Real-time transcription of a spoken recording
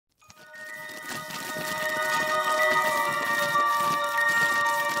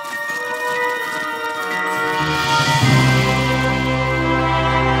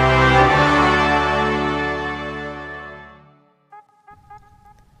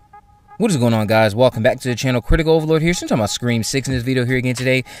What is going on, guys? Welcome back to the channel. Critical Overlord here. So I'm talking about Scream 6 in this video here again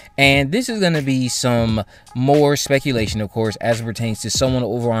today. And this is going to be some more speculation, of course, as it pertains to someone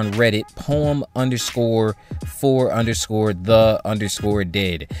over on Reddit,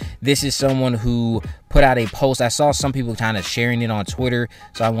 poem_for_the_dead. This is someone who put out a post. I saw some people kind of sharing it on Twitter,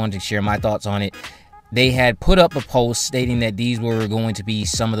 so I wanted to share my thoughts on it. They had put up a post stating that these were going to be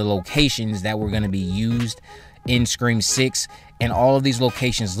some of the locations that were going to be used in Scream 6, and all of these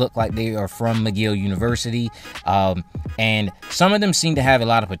locations look like they are from McGill University, and some of them seem to have a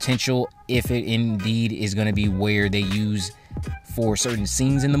lot of potential if it indeed is going to be where they use for certain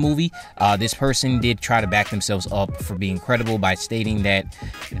scenes in the movie. This person did try to back themselves up for being credible by stating that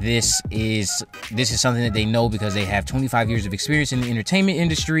this is something that they know because they have 25 years of experience in the entertainment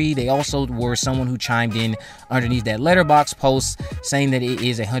industry. They also were someone who chimed in underneath that letterbox post saying that it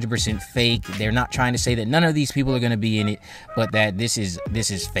is 100% fake. They're not trying to say that none of these people are going to be in it, but that this is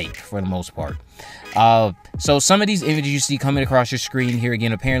fake for the most part. So some of these images you see coming across your screen here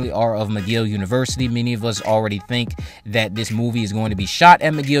again apparently are of McGill University. Many of us already think that this movie is going to be shot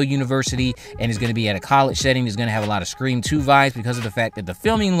at McGill University and is going to be at a college setting. It's going to have a lot of Scream 2 vibes because of the fact that the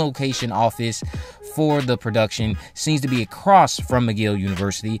filming location office for the production seems to be across from McGill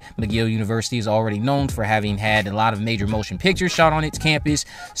University. McGill University is already known for having had a lot of major motion pictures shot on its campus,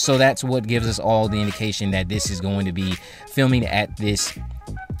 so that's what gives us all the indication that this is going to be filming at this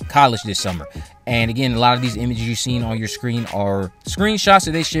college this summer. And again, a lot of these images you've seen on your screen are screenshots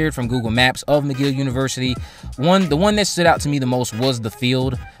that they shared from Google Maps of McGill University. The one that stood out to me the most was the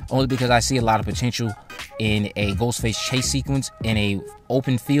field, only because I see a lot of potential in a Ghostface chase sequence in a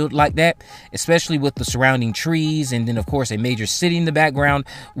open field like that, especially with the surrounding trees and then of course a major city in the background,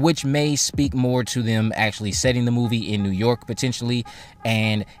 which may speak more to them actually setting the movie in New York potentially,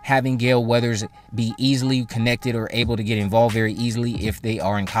 and having Gale Weathers be easily connected or able to get involved very easily if they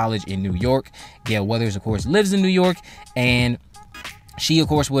are in college in New York. Gale Weathers of course lives in New York, and she, of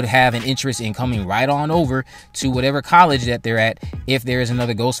course, would have an interest in coming right on over to whatever college that they're at if there is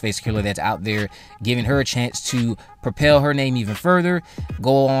another Ghostface killer that's out there, giving her a chance to propel her name even further,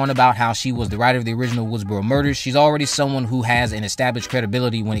 go on about how she was the writer of the original Woodsboro murders. She's already someone who has an established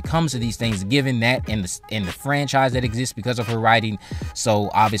credibility when it comes to these things, given that and the franchise that exists because of her writing.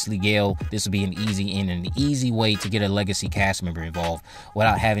 So obviously, Gale, this will be an easy way to get a legacy cast member involved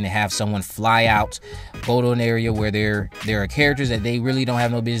without having to have someone fly out, go to an area where there are characters that they really don't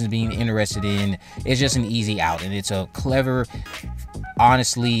have no business being interested in. It's just an easy out, and it's a clever,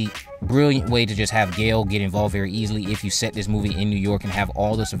 honestly brilliant way to just have Gale get involved very easily if you set this movie in New York and have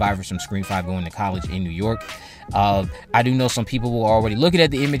all the survivors from Scream 5 going to college in New York. I do know some people were already looking at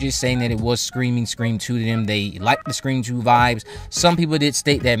the images saying that it was screaming Scream 2 to them. They like the Scream 2 vibes. Some people did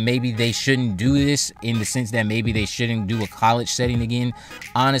state that maybe they shouldn't do this, in the sense that maybe they shouldn't do a college setting again.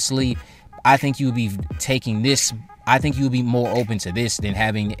 Honestly, I think you would be taking this, I think you would be more open to this than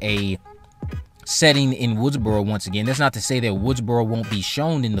having a setting in Woodsboro once again. That's not to say that Woodsboro won't be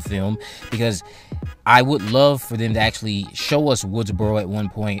shown in the film, because I would love for them to actually show us Woodsboro at one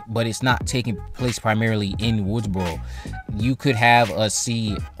point, but it's not taking place primarily in Woodsboro. You could have us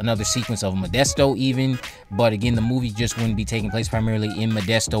see another sequence of Modesto even, but again, the movie just wouldn't be taking place primarily in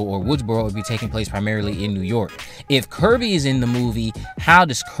Modesto or Woodsboro. It would be taking place primarily in New York. If Kirby is in the movie, how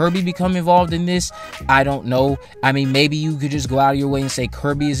does Kirby become involved in this? I don't know. I mean, maybe you could just go out of your way and say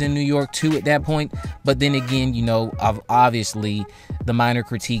Kirby is in New York too at that point, but then again, you know, obviously the minor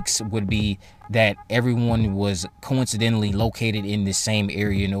critiques would be that everyone was coincidentally located in the same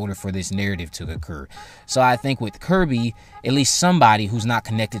area in order for this narrative to occur. So I think with Kirby, at least somebody who's not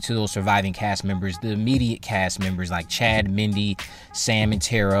connected to those surviving cast members, the immediate cast members like Chad, Mindy, Sam, and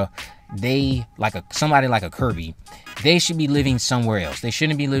Tara, they, somebody like a Kirby, they should be living somewhere else. They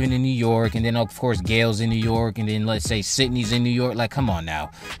shouldn't be living in New York, and then of course Gale's in New York, and then let's say Sydney's in New York. Like, come on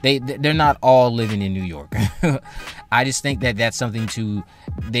now, they're not all living in New York. I just think that that's something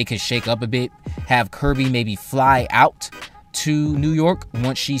they could shake up a bit. Have Kirby maybe fly out to New York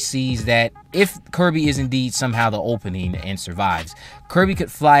once she sees that, if Kirby is indeed somehow the opening and survives, Kirby could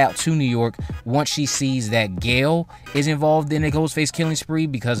fly out to New York once she sees that Gale is involved in a Ghostface killing spree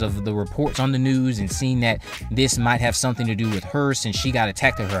because of the reports on the news, and seeing that this might have something to do with her since she got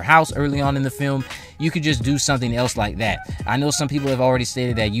attacked at her house early on in the film. You could just do something else like that. I know some people have already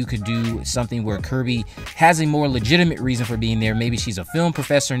stated that you could do something where Kirby has a more legitimate reason for being there. Maybe she's a film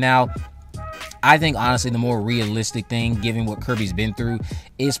professor now. I think, honestly, the more realistic thing, given what Kirby's been through,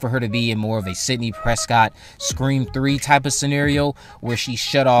 is for her to be in more of a Sidney Prescott Scream 3 type of scenario, where she's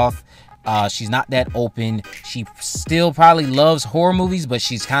shut off She's not that open. She still probably loves horror movies, but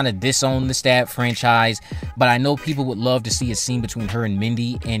she's kind of disowned the Stab franchise. But I know people would love to see a scene between her and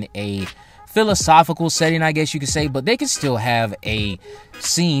Mindy in a philosophical setting, I guess you could say, but they could still have a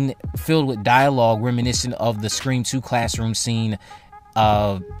scene filled with dialogue reminiscent of the Scream 2 classroom scene,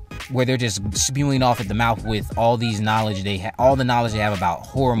 where they're just spewing off at the mouth with all the knowledge they have about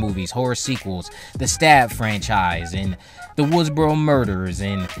horror movies, horror sequels, the Stab franchise, and the Woodsboro murders,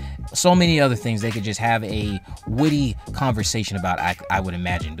 and so many other things. They could just have a witty conversation about, I would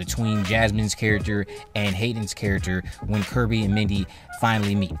imagine, between Jasmine's character and Hayden's character when Kirby and Mindy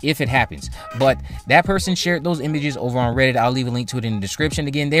finally meet, if it happens. But that person shared those images over on Reddit. I'll leave a link to it in the description.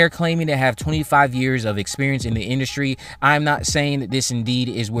 Again, they're claiming to have 25 years of experience in the industry. I'm not saying that this indeed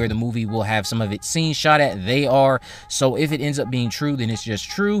is where the movie will have some of its scenes shot at. They are. So if it ends up being true, then it's just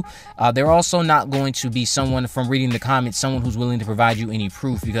true. They're also not going to be someone, from reading the comments, someone who's willing to provide you any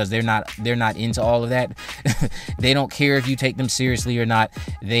proof, because they're not into all of that. They don't care if you take them seriously or not.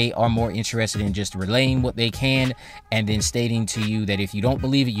 They are more interested in just relaying what they can and then stating to you that if you don't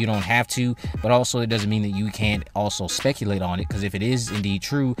believe it, you don't have to. But also, it doesn't mean that you can't also speculate on it, because if it is indeed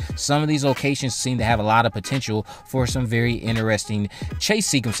true, some of these locations seem to have a lot of potential for some very interesting chase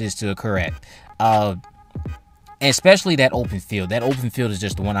sequences to occur at. Especially that open field. That open field is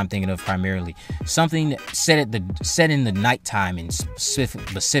just the one I'm thinking of primarily. Something set in the nighttime and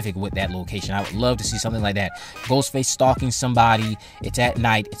specific with that location. I would love to see something like that. Ghostface stalking somebody. It's at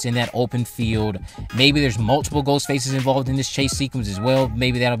night. It's in that open field. Maybe there's multiple Ghostfaces involved in this chase sequence as well.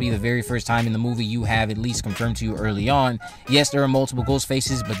 Maybe that'll be the very first time in the movie you have at least confirmed to you early on. Yes, there are multiple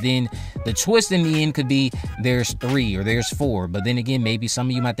Ghostfaces, but then the twist in the end could be there's 3 or there's 4. But then again, maybe some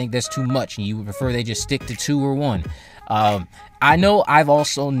of you might think that's too much and you would prefer they just stick to 2 or 1. I know I've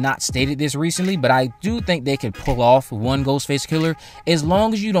also not stated this recently, but I do think they could pull off one Ghostface killer as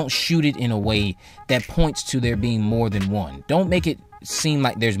long as you don't shoot it in a way that points to there being more than one. Don't make it seem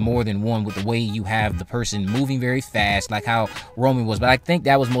like there's more than one with the way you have the person moving very fast, like how Roman was. But I think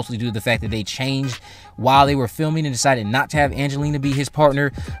that was mostly due to the fact that they changed while they were filming and decided not to have Angelina be his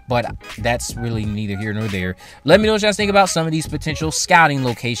partner. But that's really neither here nor there. Let me know what you guys think about some of these potential scouting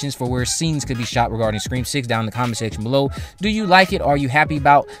locations for where scenes could be shot regarding Scream 6 down in the comment section below. Do you like it? Are you happy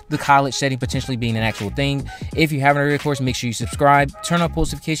about the college setting potentially being an actual thing? If you haven't already, of course, make sure you subscribe, turn on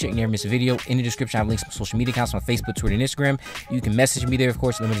post notifications, you never miss a video. In the description, I have links to my social media accounts on Facebook, Twitter, and Instagram. You can message me there, of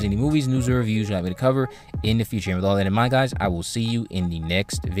course, let me know any movies, news, or reviews you'd like me to cover in the future. And with all that in mind, guys, I will see you in the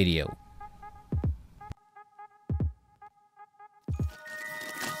next video.